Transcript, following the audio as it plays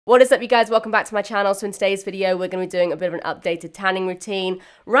What is up, you guys? Welcome back to my channel. So in today's video, we're going to be doing a bit of an updated tanning routine.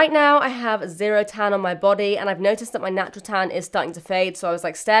 Right now, I have zero tan on my body, and I've noticed that my natural tan is starting to fade. So I was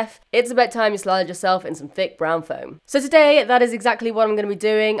like, Steph, it's about time you slathered yourself in some thick brown foam. So today, that is exactly what I'm going to be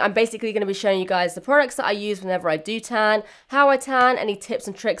doing. I'm basically going to be showing you guys the products that I use whenever I do tan, how I tan, any tips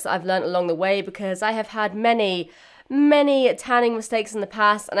and tricks that I've learned along the way, because I have had many tanning mistakes in the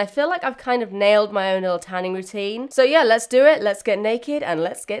past, and I feel like I've kind of nailed my own little tanning routine. So yeah, let's do it. Let's get naked and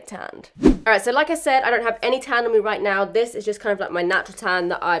let's get tanned. Alright, so like I said, I don't have any tan on me right now. This is just kind of like my natural tan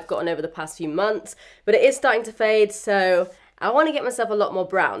that I've gotten over the past few months, but it is starting to fade, so I want to get myself a lot more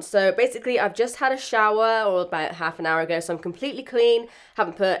brown. So basically, I've just had a shower, or about half an hour ago, so I'm completely clean,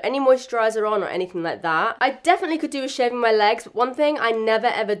 haven't put any moisturizer on or anything like that. I definitely could do with shaving my legs, but one thing I never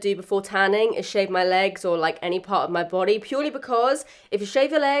ever do before tanning is shave my legs or like any part of my body, purely because if you shave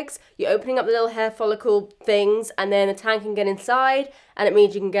your legs, you're opening up the little hair follicle things, and then the tan can get inside, and it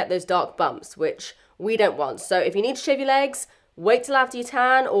means you can get those dark bumps, which we don't want. So if you need to shave your legs, wait till after you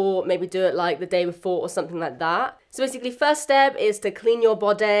tan, or maybe do it like the day before or something like that. So basically, first step is to clean your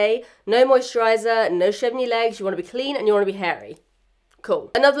body. No moisturizer, no shaving your legs. You want to be clean and you want to be hairy.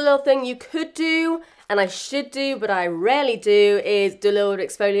 Cool. Another little thing you could do, and I should do, but I rarely do, is do a little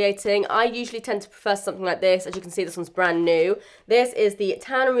exfoliating. I usually tend to prefer something like this. As you can see, this one's brand new. This is the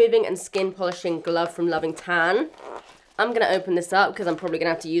Tan Removing and Skin Polishing Glove from Loving Tan. I'm going to open this up because I'm probably going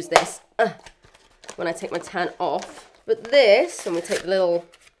to have to use this when I take my tan off. But this, when we take the little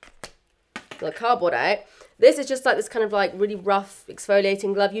cardboard out, this is just like this kind of like really rough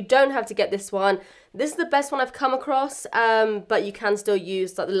exfoliating glove. You don't have to get this one. This is the best one I've come across, but you can still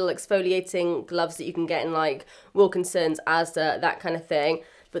use like the little exfoliating gloves that you can get in like Wilkinson's, Asda, that kind of thing.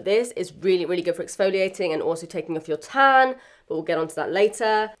 But this is really, really good for exfoliating and also taking off your tan, but we'll get onto that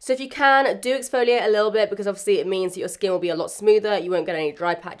later. So if you can, do exfoliate a little bit, because obviously it means that your skin will be a lot smoother. You won't get any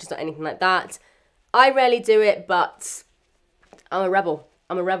dry patches or anything like that. I rarely do it, but I'm a rebel.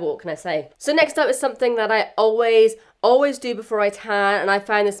 What can I say? So next up is something that I always do before I tan, and I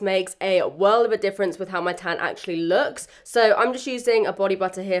find this makes a world of a difference with how my tan actually looks. So I'm just using a body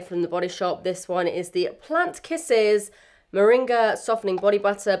butter here from the Body Shop. This one is the Plant Kisses Moringa Softening Body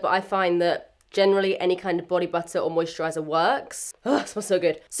Butter, but I find that generally any kind of body butter or moisturizer works. Oh, it smells so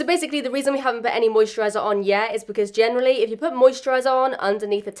good. So basically, the reason we haven't put any moisturizer on yet is because generally if you put moisturizer on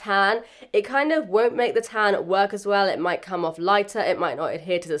underneath a tan, it kind of won't make the tan work as well. It might come off lighter, it might not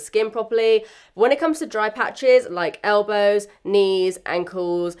adhere to the skin properly. But when it comes to dry patches like elbows, knees,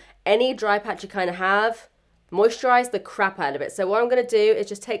 ankles, any dry patch you kind of have, moisturize the crap out of it. So what I'm going to do is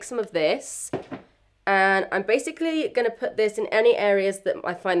just take some of this, and I'm basically going to put this in any areas that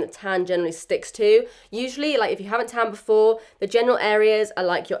I find that tan generally sticks to. Usually, like if you haven't tanned before, the general areas are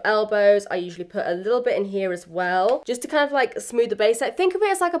like your elbows. I usually put a little bit in here as well, just to kind of like smooth the base out. Think of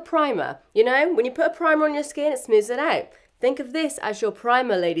it as like a primer, you know? When you put a primer on your skin, it smooths it out. Think of this as your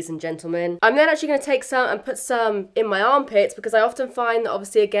primer, ladies and gentlemen. I'm then actually going to take some and put some in my armpits, because I often find that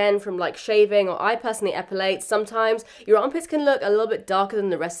obviously again from like shaving, or I personally epilate, sometimes your armpits can look a little bit darker than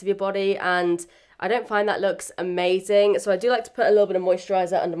the rest of your body, and I don't find that looks amazing. So I do like to put a little bit of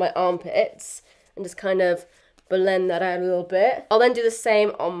moisturizer under my armpits and just kind of blend that out a little bit. I'll then do the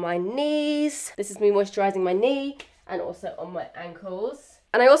same on my knees. This is me moisturizing my knee and also on my ankles.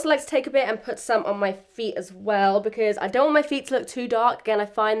 And I also like to take a bit and put some on my feet as well, because I don't want my feet to look too dark. Again, I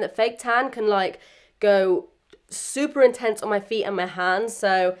find that fake tan can like go super intense on my feet and my hands.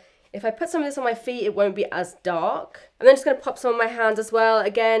 So if I put some of this on my feet, it won't be as dark. I'm then just going to pop some on my hands as well,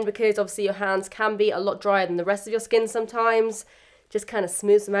 again, because obviously your hands can be a lot drier than the rest of your skin sometimes. Just kind of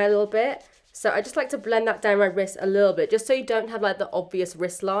smooths them out a little bit. So I just like to blend that down my wrist a little bit, just so you don't have like the obvious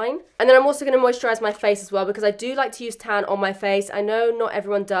wrist line. And then I'm also going to moisturize my face as well, because I do like to use tan on my face. I know not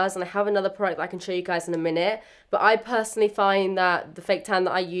everyone does, and I have another product that I can show you guys in a minute, but I personally find that the fake tan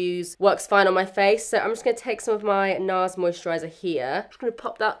that I use works fine on my face. So I'm just going to take some of my NARS moisturizer here. I'm just going to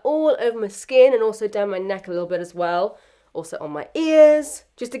pop that all over my skin and also down my neck a little bit as well. Also on my ears.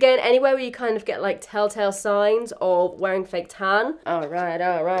 Just again, anywhere where you kind of get like telltale signs of wearing fake tan. Alright.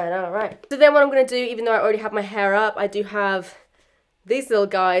 So then what I'm going to do, even though I already have my hair up, I do have these little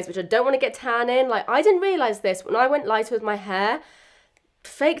guys, which I don't want to get tan in. Like, I didn't realise this. When I went lighter with my hair,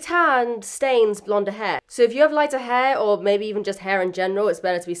 fake tan stains blonder hair. So if you have lighter hair, or maybe even just hair in general, it's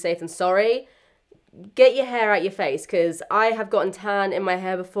better to be safe than sorry. Get your hair out your face, because I have gotten tan in my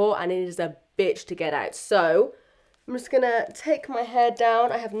hair before, and it is a bitch to get out. So I'm just going to take my hair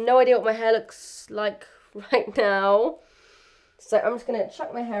down. I have no idea what my hair looks like right now. So I'm just going to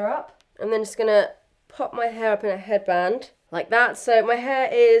chuck my hair up, and then just going to pop my hair up in a headband like that. So my hair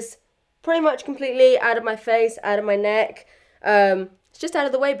is pretty much completely out of my face, out of my neck. It's just out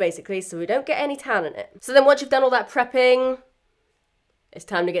of the way basically, so we don't get any tan in it. So then once you've done all that prepping, it's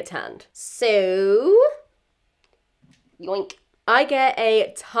time to get tanned. So, yoink. I get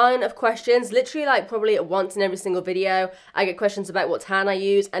a ton of questions, literally like probably once in every single video. I get questions about what tan I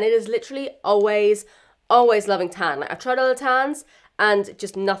use, and it is literally always loving tan. Like I've tried other tans and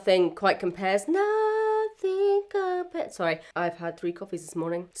just nothing quite compares. Nothing compares. Sorry, I've had 3 coffees this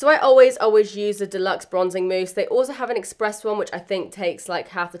morning. So I always use the deluxe bronzing mousse. They also have an express one, which I think takes like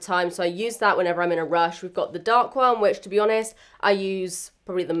half the time. So I use that whenever I'm in a rush. We've got the dark one, which to be honest, I use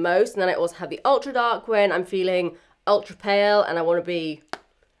probably the most. And then I also have the ultra dark when I'm feeling ultra pale and I want to be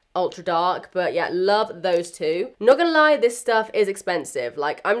ultra dark. But yeah, love those two. Not gonna lie, this stuff is expensive.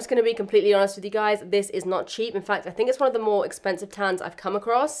 Like, I'm just gonna be completely honest with you guys, this is not cheap. In fact, I think it's one of the more expensive tans I've come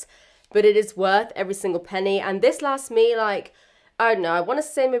across, but it is worth every single penny. And this lasts me like, I don't know, I want to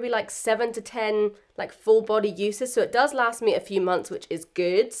say maybe like 7 to 10 like full body uses, so it does last me a few months, which is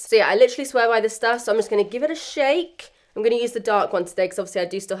good. So yeah, I literally swear by this stuff, so I'm just gonna give it a shake. I'm going to use the dark one today because obviously I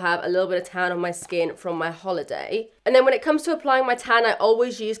do still have a little bit of tan on my skin from my holiday. And then when it comes to applying my tan, I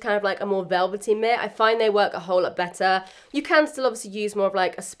always use kind of like a more velvety mitt. I find they work a whole lot better. You can still obviously use more of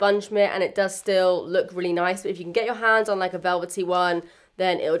like a sponge mitt and it does still look really nice. But if you can get your hands on like a velvety one,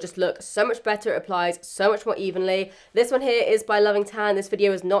 then it'll just look so much better. It applies so much more evenly. This one here is by Loving Tan. This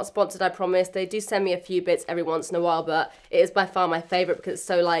video is not sponsored, I promise. They do send me a few bits every once in a while, but it is by far my favorite because it's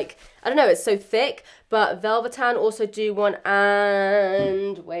so like, I don't know, it's so thick. But Velvetan also do one,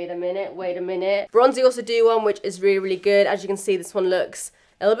 and wait a minute. Bronzy also do one, which is really good. As you can see, this one looks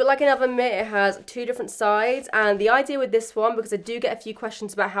a little bit like another mitt. It has 2 different sides, and the idea with this one, because I do get a few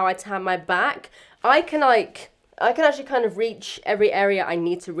questions about how I tan my back, I can actually kind of reach every area I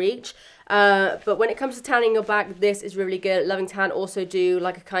need to reach. But when it comes to tanning your back, this is really good. Loving Tan also do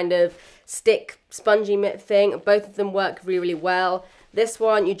like a kind of stick spongy mitt thing. Both of them work really well. This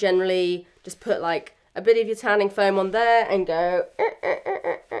one, you generally just put like a bit of your tanning foam on there and go.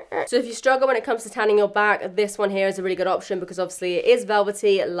 So if you struggle when it comes to tanning your back, this one here is a really good option because obviously it is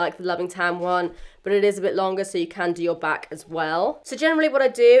velvety like the Loving Tan one, but it is a bit longer so you can do your back as well. So generally what I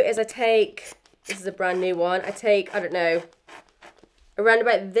do is I take, this is a brand new one, I take, I don't know, around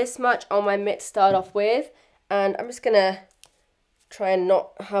about this much on my mitt to start off with, and I'm just gonna try and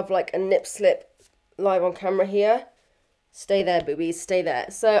not have like a nip slip live on camera here. Stay there, boobies, stay there.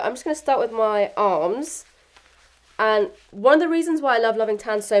 So I'm just gonna start with my arms, and one of the reasons why I love Loving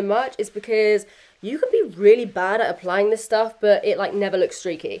Tan so much is because you can be really bad at applying this stuff, but it like never looks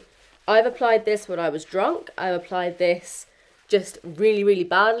streaky. I've applied this when I was drunk. I've applied this just really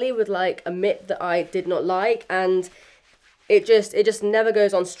badly with like a mitt that I did not like, and it just never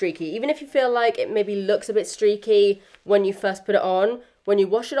goes on streaky. Even if you feel like it maybe looks a bit streaky when you first put it on, when you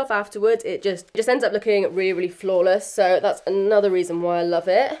wash it off afterwards, it just ends up looking really flawless. So that's another reason why I love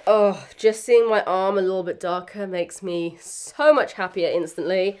it. Oh, just seeing my arm a little bit darker makes me so much happier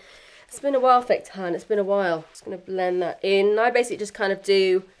instantly. It's been a while, Fake Tan, it's been a while. Just gonna blend that in. I basically just kind of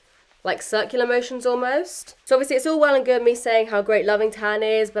do like circular motions almost. So obviously it's all well and good me saying how great Loving Tan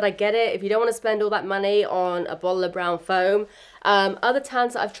is, but I get it. If you don't want to spend all that money on a bottle of brown foam. Other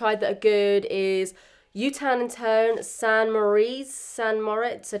tans that I've tried that are good is Tan and Tone, San Moritz.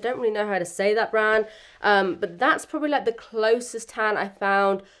 I don't really know how to say that brand, but that's probably like the closest tan I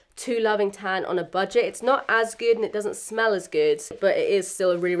found to Loving Tan on a budget. It's not as good and it doesn't smell as good, but it is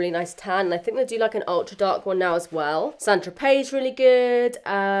still a really nice tan. And I think they do like an ultra dark one now as well. Saint Tropez is really good.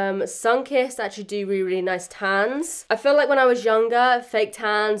 Sunkissed actually do really nice tans. I feel like when I was younger, fake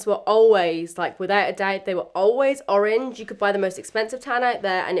tans were always, like without a doubt, they were always orange. You could buy the most expensive tan out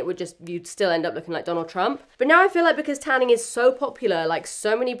there and it would just, you'd still end up looking like Donald Trump. But now I feel like because tanning is so popular, like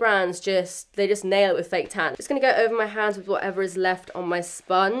so many brands they just nail it with fake tan. Just gonna go over my hands with whatever is left on my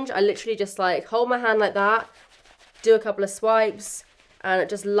sponge. I literally just like hold my hand like that, do a couple of swipes, and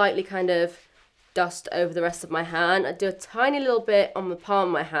just lightly kind of dust over the rest of my hand. I do a tiny little bit on the palm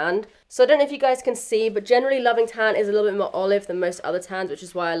of my hand. So I don't know if you guys can see, but generally Loving Tan is a little bit more olive than most other tans, which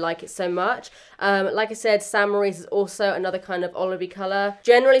is why I like it so much. Like I said, San Moritz is also another kind of olivey colour.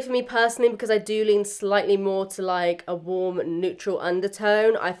 Generally for me personally, because I do lean slightly more to like a warm neutral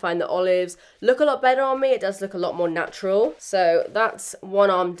undertone, I find the olives look a lot better on me. It does look a lot more natural. So that's one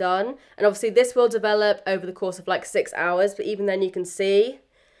arm done. And obviously this will develop over the course of like 6 hours, but even then you can see,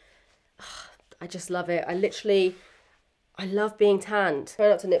 I just love it. I love being tanned. Try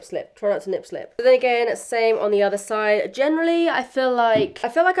not to nip slip. Try not to nip slip. But then again, same on the other side. Generally, I feel like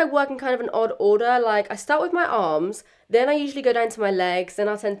I work in kind of an odd order. Like I start with my arms, then I usually go down to my legs, then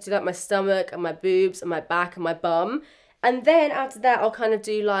I'll tend to do like my stomach and my boobs and my back and my bum. And then after that, I'll kind of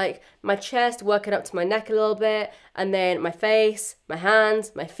do like my chest, work it up to my neck a little bit, and then my face, my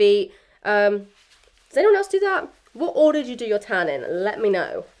hands, my feet. Does anyone else do that? What order did you do your tan in? Let me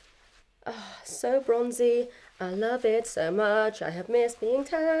know. Oh, so bronzy. I love it so much. I have missed being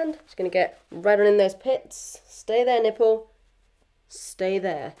tanned. Just gonna get right on in those pits. Stay there, nipple. Stay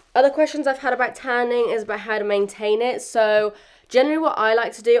there. Other questions I've had about tanning is about how to maintain it. So generally what I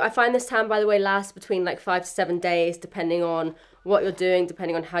like to do, I find this tan, by the way, lasts between like 5 to 7 days, depending on what you're doing,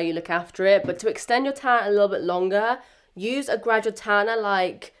 depending on how you look after it. But to extend your tan a little bit longer, use a gradual tanner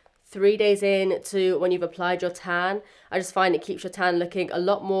like 3 days in to when you've applied your tan. I just find it keeps your tan looking a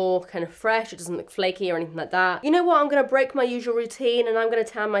lot more kind of fresh. It doesn't look flaky or anything like that. You know what? I'm going to break my usual routine and I'm going to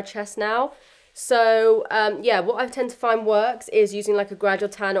tan my chest now. So yeah, what I tend to find works is using like a gradual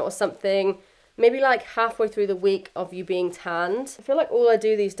tanner or something, maybe like halfway through the week of you being tanned. I feel like all I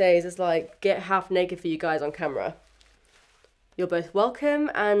do these days is like get half naked for you guys on camera. You're both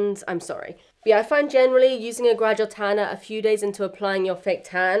welcome and I'm sorry. But yeah, I find generally using a gradual tanner a few days into applying your fake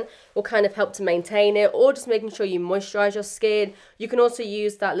tan will kind of help to maintain it, or just making sure you moisturize your skin. You can also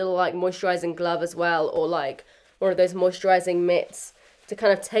use that little like moisturizing glove as well, or like one of those moisturizing mitts to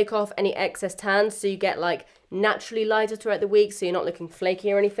kind of take off any excess tan so you get like naturally lighter throughout the week so you're not looking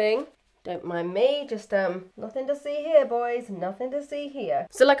flaky or anything. Don't mind me, just nothing to see here, boys, nothing to see here.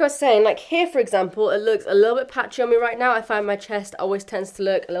 So like I was saying, like here for example, it looks a little bit patchy on me right now. I find my chest always tends to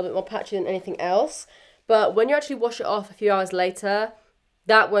look a little bit more patchy than anything else, but when you actually wash it off a few hours later,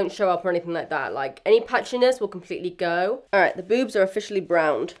 that won't show up or anything like that. Like any patchiness will completely go. All right, the boobs are officially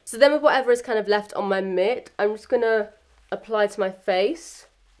browned. So then with whatever is kind of left on my mitt, I'm just gonna apply to my face.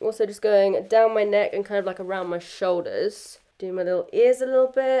 Also just going down my neck and kind of like around my shoulders. Do my little ears a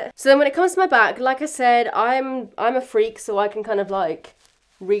little bit. So then when it comes to my back, like I said, I'm a freak, so I can kind of like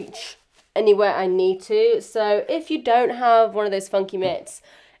reach anywhere I need to. So if you don't have one of those funky mitts,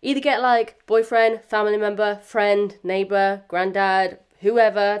 either get like boyfriend, family member, friend, neighbor, granddad,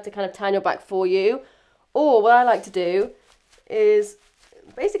 whoever to kind of tan your back for you. Or what I like to do is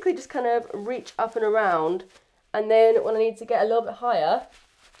basically just kind of reach up and around, and then when I need to get a little bit higher,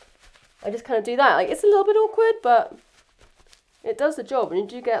 I just kind of do that. Like it's a little bit awkward, but it does the job, and you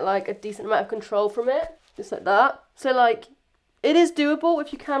do get like a decent amount of control from it, just like that. So like, it is doable.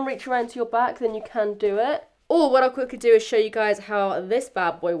 If you can reach around to your back, then you can do it. Or what I'll quickly do is show you guys how this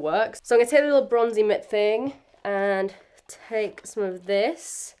bad boy works. So I'm gonna take the little bronzy mitt thing and take some of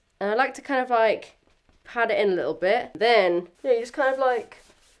this, and I like to kind of like pat it in a little bit. Then yeah, you just kind of like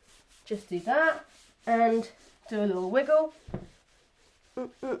just do that and do a little wiggle. Ta-da!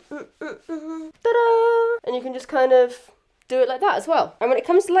 And you can just kind of do it like that as well. And when it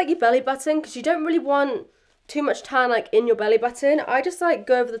comes to like your belly button, because you don't really want too much tan like in your belly button, I just like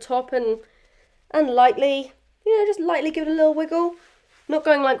go over the top and lightly, you know, just lightly give it a little wiggle. Not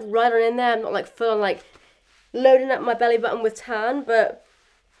going like right on in there. I'm not like full on like loading up my belly button with tan, but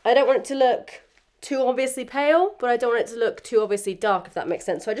I don't want it to look too obviously pale, but I don't want it to look too obviously dark, if that makes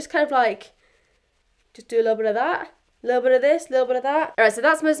sense. So I just kind of like just do a little bit of that. A little bit of this, a little bit of that. Alright, so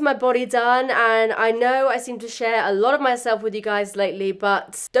that's most of my body done, and I know I seem to share a lot of myself with you guys lately,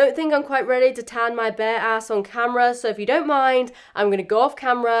 but don't think I'm quite ready to tan my bare ass on camera, so if you don't mind, I'm going to go off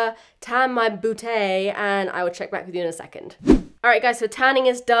camera, tan my bootay, and I will check back with you in a second. Alright guys, so tanning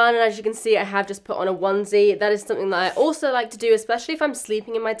is done, and as you can see, I have just put on a onesie. That is something that I also like to do, especially if I'm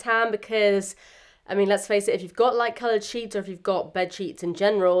sleeping in my tan, because I mean, let's face it, if you've got light coloured sheets or if you've got bed sheets in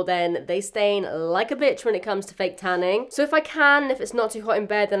general, then they stain like a bitch when it comes to fake tanning. So if I can, if it's not too hot in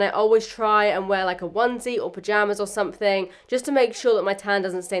bed, then I always try and wear like a onesie or pajamas or something, just to make sure that my tan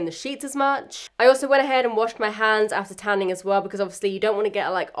doesn't stain the sheets as much. I also went ahead and washed my hands after tanning as well, because obviously you don't want to get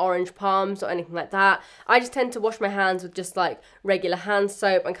like orange palms or anything like that. I just tend to wash my hands with just like regular hand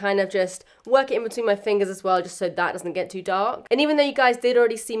soap and kind of just work it in between my fingers as well, just so that doesn't get too dark. And even though you guys did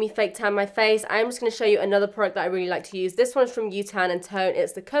already see me fake tan my face, I'm just going to show you another product that I really like to use. This one's from U-Tan and Tone.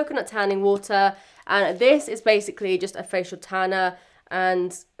 It's the coconut tanning water, and this is basically just a facial tanner.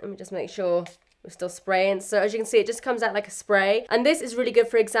 And let me just make sure we're still spraying. So as you can see, it just comes out like a spray, and this is really good,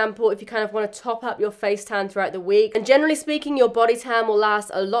 for example, if you kind of want to top up your face tan throughout the week. And generally speaking, your body tan will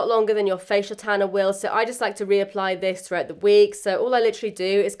last a lot longer than your facial tanner will, so I just like to reapply this throughout the week. So all I literally do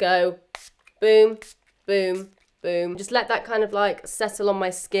is go boom, boom, boom. Just let that kind of like settle on my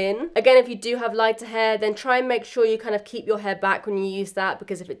skin. Again, if you do have lighter hair, then try and make sure you kind of keep your hair back when you use that,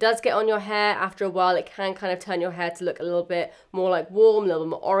 because if it does get on your hair, after a while it can kind of turn your hair to look a little bit more like warm, a little bit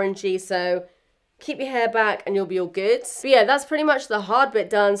more orangey. So keep your hair back and you'll be all good. But yeah, that's pretty much the hard bit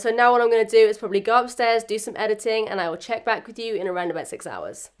done. So now what I'm going to do is probably go upstairs, do some editing, and I will check back with you in around about 6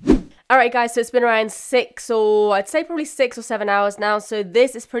 hours. Alright guys, so it's been around probably 6 or 7 hours now, so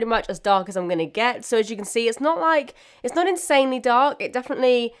this is pretty much as dark as I'm gonna get. So as you can see, it's not insanely dark. You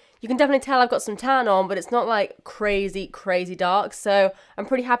can definitely tell I've got some tan on, but it's not like crazy dark, so I'm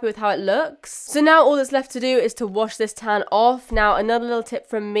pretty happy with how it looks. So now all that's left to do is to wash this tan off. Now another little tip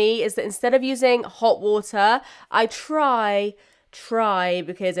from me is that instead of using hot water, I try,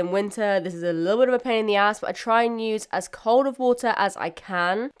 because in winter this is a little bit of a pain in the ass, but I try and use as cold of water as I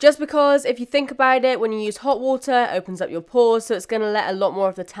can. Just because if you think about it, when you use hot water, it opens up your pores, so it's going to let a lot more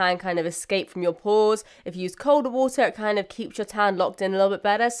of the tan kind of escape from your pores. If you use colder water, it kind of keeps your tan locked in a little bit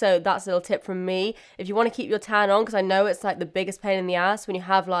better, so that's a little tip from me. If you want to keep your tan on, because I know it's like the biggest pain in the ass when you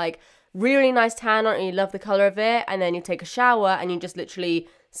have like really nice tan on and you love the color of it, and then you take a shower and you just literally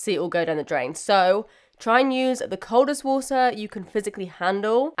see it all go down the drain. So try and use the coldest water you can physically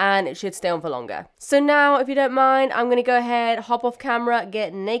handle, and it should stay on for longer. So now, if you don't mind, I'm gonna go ahead, hop off camera,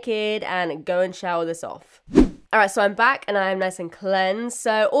 get naked, and go and shower this off. Alright, so I'm back and I am nice and cleansed.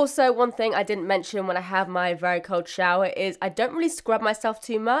 So also one thing I didn't mention when I have my very cold shower is I don't really scrub myself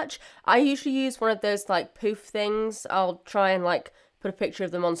too much. I usually use one of those like poof things. I'll try and like put a picture of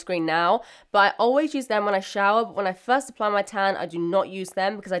them on screen now, but I always use them when I shower. But when I first apply my tan, I do not use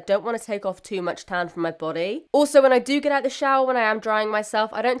them because I don't want to take off too much tan from my body. Also, when I do get out the shower, when I am drying myself,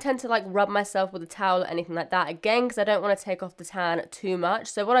 I don't tend to like rub myself with a towel or anything like that, again, because I don't want to take off the tan too much.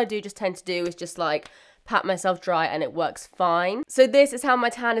 So what I do just tend to do is just like pat myself dry, and it works fine. So this is how my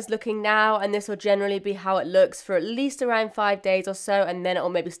tan is looking now, and this will generally be how it looks for at least around 5 days or so, and then it will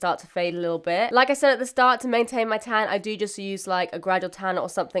maybe start to fade a little bit. Like I said at the start, to maintain my tan, I do just use like a gradual tanner or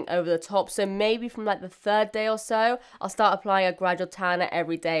something over the top. So maybe from like the 3rd day or so, I'll start applying a gradual tanner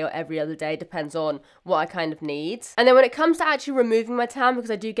every day or every other day, depends on what I kind of need. And then when it comes to actually removing my tan, because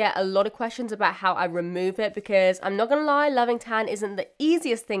I do get a lot of questions about how I remove it, because I'm not gonna lie, loving tan isn't the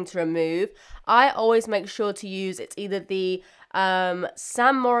easiest thing to remove. I always make sure to use, it's either the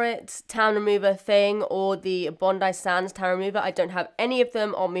Sam Moritz tan remover thing or the Bondi Sands tan remover. I don't have any of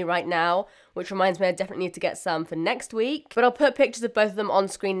them on me right now, which reminds me I definitely need to get some for next week. But I'll put pictures of both of them on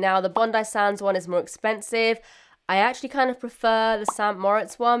screen now. The Bondi Sands one is more expensive. I actually kind of prefer the Sam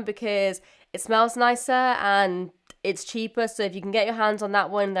Moritz one because it smells nicer and it's cheaper, so if you can get your hands on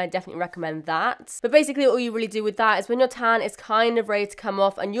that one, then I definitely recommend that. But basically all you really do with that is when your tan is kind of ready to come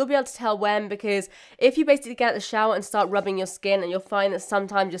off, and you'll be able to tell when, because if you basically get out the shower and start rubbing your skin, and you'll find that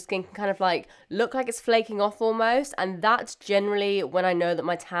sometimes your skin can kind of like look like it's flaking off almost, and that's generally when I know that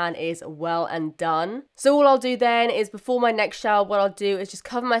my tan is well and done. So all I'll do then is before my next shower, what I'll do is just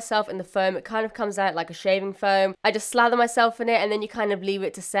cover myself in the foam. It kind of comes out like a shaving foam. I just slather myself in it, and then you kind of leave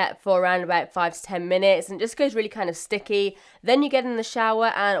it to set for around about 5 to 10 minutes, and it just goes really kind of sticky. Then you get in the shower,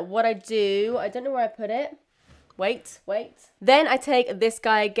 and what I do, I don't know where I put it. Wait. Then I take this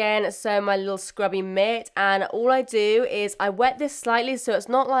guy again, so my little scrubby mitt, and all I do is I wet this slightly so it's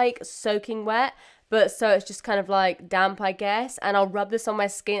not like soaking wet, but so it's just kind of like damp, I guess, and I'll rub this on my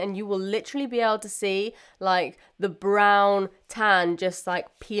skin, and you will literally be able to see like the brown tan just like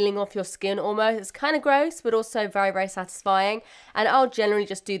peeling off your skin almost. It's kind of gross, but also very satisfying. And I'll generally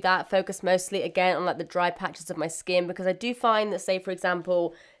just do that, focus mostly again on like the dry patches of my skin, because I do find that, say for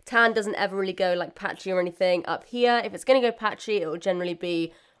example, tan doesn't ever really go like patchy or anything up here. If it's going to go patchy, it will generally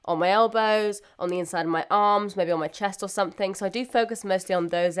be on my elbows, on the inside of my arms, maybe on my chest or something. So I do focus mostly on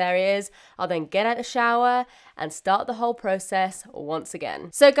those areas. I'll then get out the shower and start the whole process once again.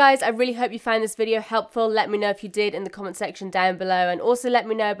 So guys, I really hope you found this video helpful. Let me know if you did in the comment section down below, and also let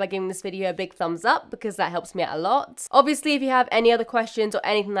me know by giving this video a big thumbs up, because that helps me out a lot. Obviously, if you have any other questions or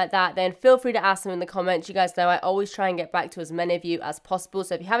anything like that, then feel free to ask them in the comments. You guys know I always try and get back to as many of you as possible.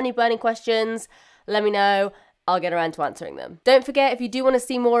 So if you have any burning questions, let me know. I'll get around to answering them. Don't forget, if you do want to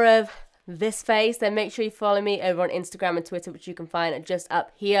see more of this face, then make sure you follow me over on Instagram and Twitter, which you can find just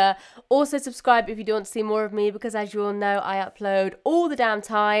up here. Also subscribe if you do want to see more of me, because as you all know, I upload all the damn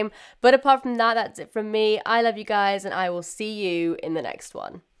time. But apart from that, that's it from me. I love you guys, and I will see you in the next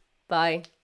one. Bye.